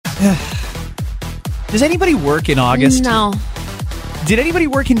Does anybody work in August? No. Did anybody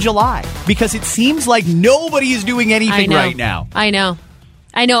work in July? Because it seems like nobody is doing anything right now. I know.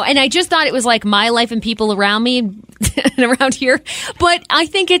 And I just thought it was like my life and people around me and around here. But I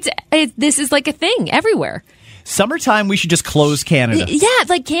think this is like a thing everywhere. Summertime, we should just close Canada. Yeah,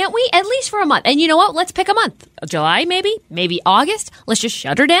 like, can't we? At least for a month. And you know what? Let's pick a month. July, maybe August. Let's just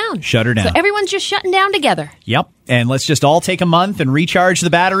shut her down. Shut her down. So everyone's just shutting down together. Yep. And let's just all take a month and recharge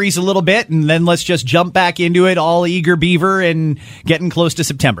the batteries a little bit, and then let's just jump back into it, all eager beaver and getting close to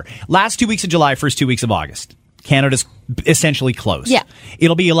September. Last 2 weeks of July, first 2 weeks of August. Canada's essentially closed. Yeah.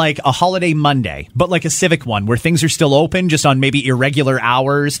 It'll be like a holiday Monday, but like a civic one where things are still open, just on maybe irregular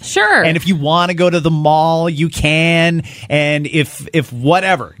hours. Sure. And if you want to go to the mall, you can. And if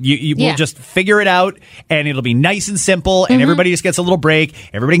whatever, you will just figure it out, and it'll be nice and simple, and everybody just gets a little break.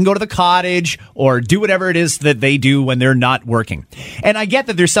 Everybody can go to the cottage or do whatever it is that they do when they're not working. And I get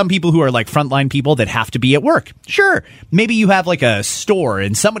that there's some people who are like frontline people that have to be at work. Sure. Maybe you have like a store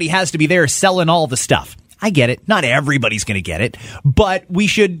and somebody has to be there selling all the stuff. I get it. Not everybody's going to get it, but we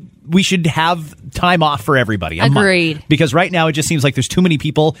should have time off for everybody. Agreed. Because right now it just seems like there's too many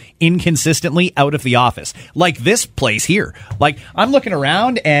people inconsistently out of the office. Like this place here. Like, I'm looking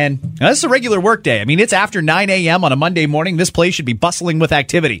around and this is a regular work day. I mean, it's after 9 a.m. on a Monday morning. This place should be bustling with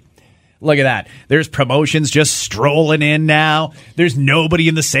activity. Look at that. There's promotions just strolling in now. There's nobody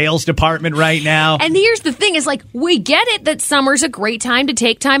in the sales department right now. And here's the thing is, like, we get it that summer's a great time to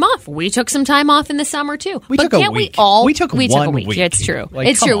take time off. We took some time off in the summer, too. We took a week. We took one week. It's true. Like,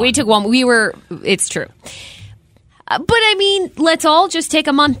 it's true. on. We took one. It's true. But, I mean, let's all just take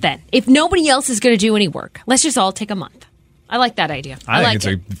a month then. If nobody else is going to do any work, let's just all take a month. I like that idea. I think it's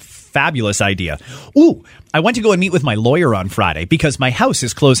a fabulous idea. Ooh, I went to go and meet with my lawyer on Friday because my house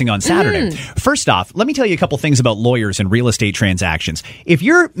is closing on Saturday. First off, let me tell you a couple things about lawyers and real estate transactions. If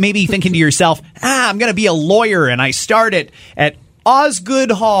you're maybe thinking to yourself, I'm going to be a lawyer and I start at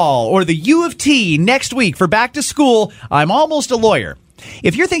Osgoode Hall or the U of T next week for back to school, I'm almost a lawyer.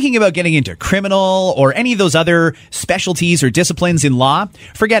 If you're thinking about getting into criminal or any of those other specialties or disciplines in law,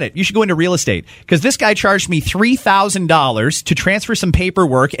 forget it. You should go into real estate, because this guy charged me $3,000 to transfer some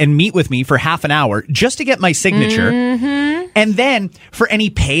paperwork and meet with me for half an hour just to get my signature. And then for any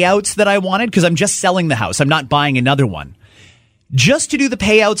payouts that I wanted, because I'm just selling the house, I'm not buying another one, just to do the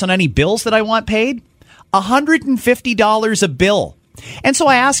payouts on any bills that I want paid, $150 a bill. And so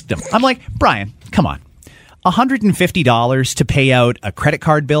I asked him, I'm like, Brian, come on. $150 to pay out a credit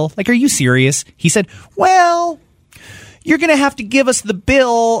card bill? Like, are you serious? He said, well, you're going to have to give us the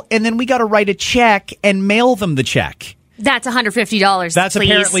bill, and then we got to write a check and mail them the check. That's $150. That's please.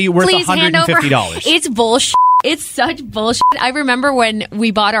 apparently worth Please $150. It's bullshit. It's such bullshit. I remember when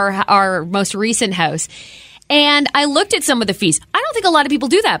we bought our most recent house, and I looked at some of the fees. I don't think a lot of people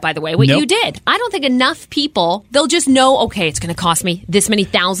do that, by the way, what you did. I don't think enough people, they'll just know, okay, it's going to cost me this many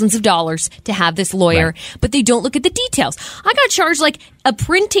thousands of dollars to have this lawyer, but they don't look at the details. I got charged like a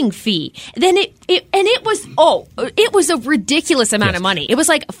printing fee. Then it was a ridiculous amount of money. It was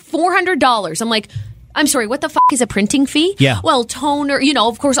like $400. I'm like, I'm sorry, what the fuck is a printing fee? Yeah. Well, toner,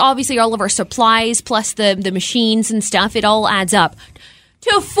 of course, obviously all of our supplies plus the machines and stuff, it all adds up to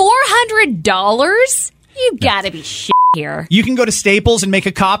 $400. You gotta be shit here. You can go to Staples and make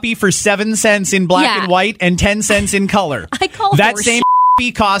a copy for 7 cents in black and white and 10 cents in color. I call that same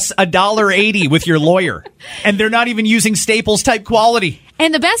fee costs $1.80 with your lawyer, and they're not even using Staples type quality.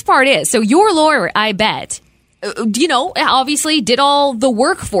 And the best part is, so your lawyer, I bet, obviously did all the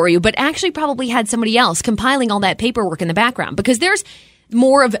work for you, but actually probably had somebody else compiling all that paperwork in the background, because there's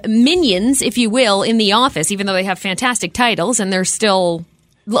more of minions, if you will, in the office, even though they have fantastic titles and they're still...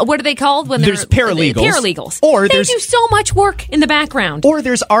 What are they called when there's paralegals? Paralegals. Or they do so much work in the background. Or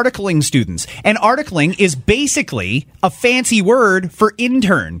there's articling students. And articling is basically a fancy word for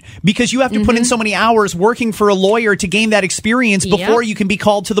intern, because you have to put in so many hours working for a lawyer to gain that experience before you can be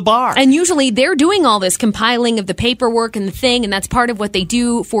called to the bar. And usually they're doing all this compiling of the paperwork and the thing, and that's part of what they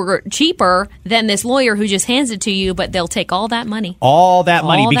do for cheaper than this lawyer who just hands it to you, but they'll take all that money. All that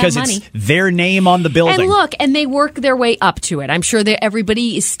money, because it's their name on the building. And look, and they work their way up to it. I'm sure that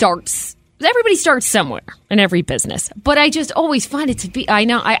everybody starts somewhere in every business, but I just always find it to be,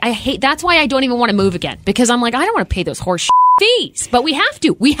 I hate, that's why I don't even want to move again, because I'm like, I don't want to pay those horse fees, but we have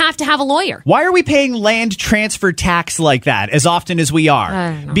to have a lawyer. Why are we paying land transfer tax like that as often as we are?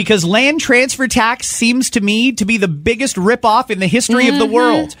 I don't know. Because land transfer tax seems to me to be the biggest ripoff in the history of the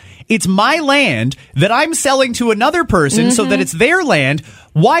world. It's my land that I'm selling to another person so that it's their land.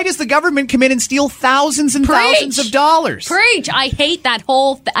 Why does the government come in and steal thousands and thousands of dollars? Preach! I hate the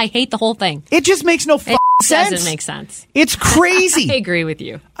whole thing. It just makes no sense sense. Doesn't make sense. It's crazy. I agree with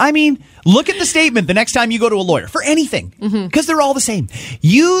you. I mean, look at the statement the next time you go to a lawyer for anything, because they're all the same.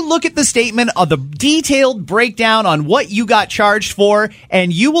 You look at the statement of the detailed breakdown on what you got charged for,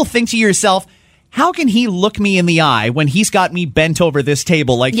 and you will think to yourself, how can he look me in the eye when he's got me bent over this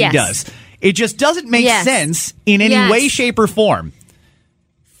table like he does? It just doesn't make sense in any way, shape, or form.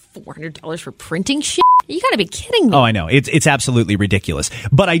 $400 for printing shit? You gotta be kidding me. Oh, I know. It's absolutely ridiculous.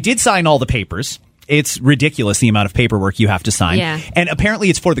 But I did sign all the papers. It's ridiculous the amount of paperwork you have to sign. Yeah. And apparently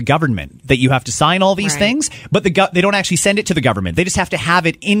it's for the government that you have to sign all these things, but they don't actually send it to the government. They just have to have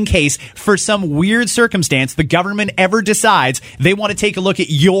it in case for some weird circumstance the government ever decides they want to take a look at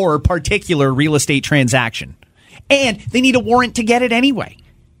your particular real estate transaction. And they need a warrant to get it anyway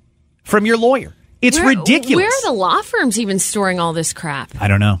from your lawyer. It's ridiculous. Where are the law firms even storing all this crap? I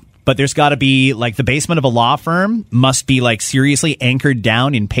don't know. But there's got to be, like, the basement of a law firm must be, like, seriously anchored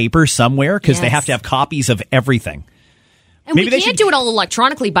down in paper somewhere because they have to have copies of everything. And maybe we can't do it all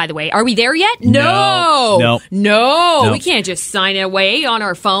electronically, by the way. Are we there yet? No. We can't just sign it away on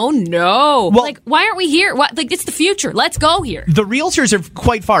our phone. No. Well, like, why aren't we here? Like, it's the future. Let's go here. The realtors are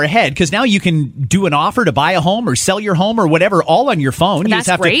quite far ahead because now you can do an offer to buy a home or sell your home or whatever all on your phone. You just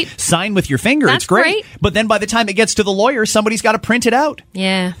have to sign with your finger. It's great. But then by the time it gets to the lawyer, somebody's got to print it out.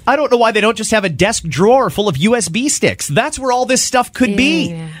 Yeah. I don't know why they don't just have a desk drawer full of USB sticks. That's where all this stuff could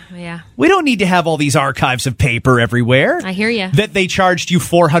be. Yeah. We don't need to have all these archives of paper everywhere. I hear you. That they charged you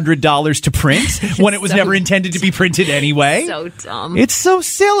 $400 to print when it was never intended to be printed anyway. So dumb. It's so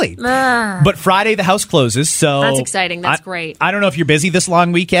silly. But Friday the house closes, so that's exciting. That's great. I don't know if you're busy this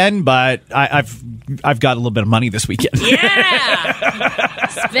long weekend, but I've got a little bit of money this weekend. Yeah,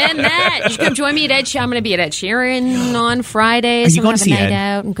 spend that. You should come join me at Ed. I'm going to be at Ed Sheeran on Friday. Are you going to see Ed?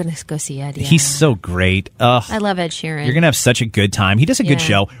 Out. I'm going to go see Ed. Yeah. He's so great. I love Ed Sheeran. You're going to have such a good time. He does a good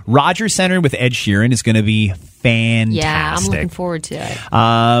show. Rogers Center with Ed Sheeran is going to be fantastic. Yeah, I'm looking forward to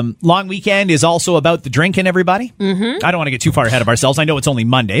it. Long weekend is also about the drinking, everybody. Mm-hmm. I don't want to get too far ahead of ourselves. I know it's only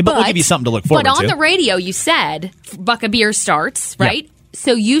Monday, but we'll give you something to look forward to. But on the radio, you said Buck of Beer starts, right? Yeah.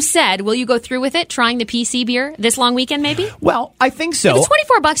 So you said, will you go through with it, trying the PC beer this long weekend, maybe? Well, I think so. It's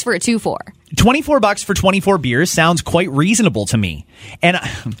 $24 for a 2-4. $24 for 24 beers sounds quite reasonable to me. And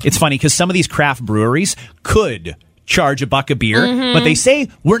it's funny because some of these craft breweries could charge $1 a beer, but they say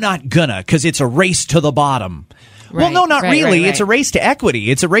we're not gonna because it's a race to the bottom. Right, well, no, not really. Right. It's a race to equity.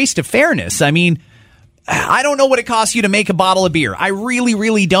 It's a race to fairness. I mean, I don't know what it costs you to make a bottle of beer. I really,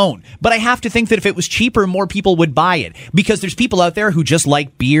 really don't. But I have to think that if it was cheaper, more people would buy it. Because there's people out there who just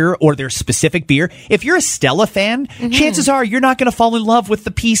like beer or their specific beer. If you're a Stella fan, chances are you're not going to fall in love with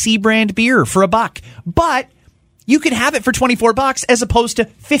the PC brand beer for $1. But you can have it for $24 as opposed to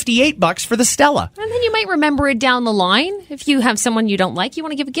 $58 for the Stella. And then you might remember it down the line. If you have someone you don't like, you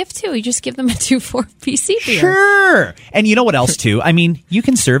want to give a gift to, you just give them a 2-4 PC beer. Sure. And you know what else, too? I mean, you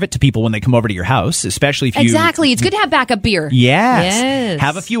can serve it to people when they come over to your house, especially if you... Exactly. It's good to have backup beer. Yes.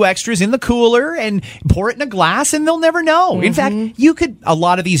 Have a few extras in the cooler and pour it in a glass and they'll never know. In fact, you could... A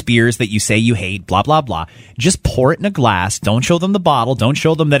lot of these beers that you say you hate, blah, blah, blah, just pour it in a glass. Don't show them the bottle. Don't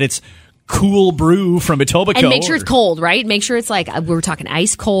show them that it's cool brew from Etobicoke. And make sure it's cold, right? Make sure it's like, we're talking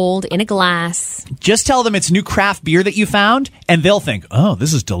ice cold in a glass. Just tell them it's new craft beer that you found, and they'll think, oh,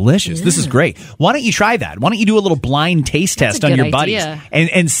 this is delicious. Yeah. This is great. Why don't you try that? Why don't you do a little blind taste test on your buddies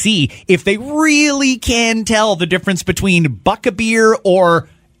and see if they really can tell the difference between $1 a beer or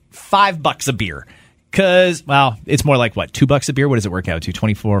 $5 a beer. Because, well, it's more like, what, $2 a beer? What does it work out to?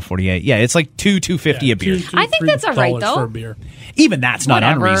 24, 48? Yeah, it's like $2.50 a beer. I think that's all right, though. For a beer. Even that's not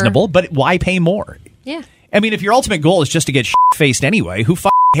unreasonable, but why pay more? Yeah. I mean, if your ultimate goal is just to get shit-faced anyway, who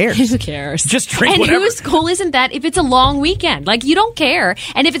cares? Who cares? Just drink whatever. And whose goal isn't that if it's a long weekend? Like, you don't care.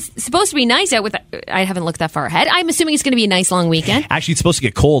 And if it's supposed to be nice out with... I haven't looked that far ahead. I'm assuming it's going to be a nice long weekend. Actually, it's supposed to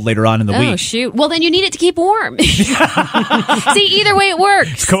get cold later on in the week. Oh, shoot. Well, then you need it to keep warm. See, either way it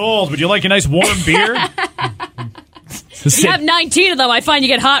works. It's cold. Would you like a nice warm beer? You have 19 of them. I find you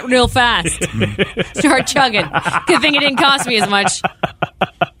get hot real fast. Start chugging. Good thing it didn't cost me as much.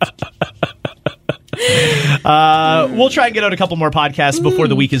 We'll try and get out a couple more podcasts before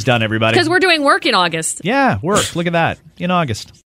the week is done, everybody. Because we're doing work in August. Yeah, work. Look at that. In August.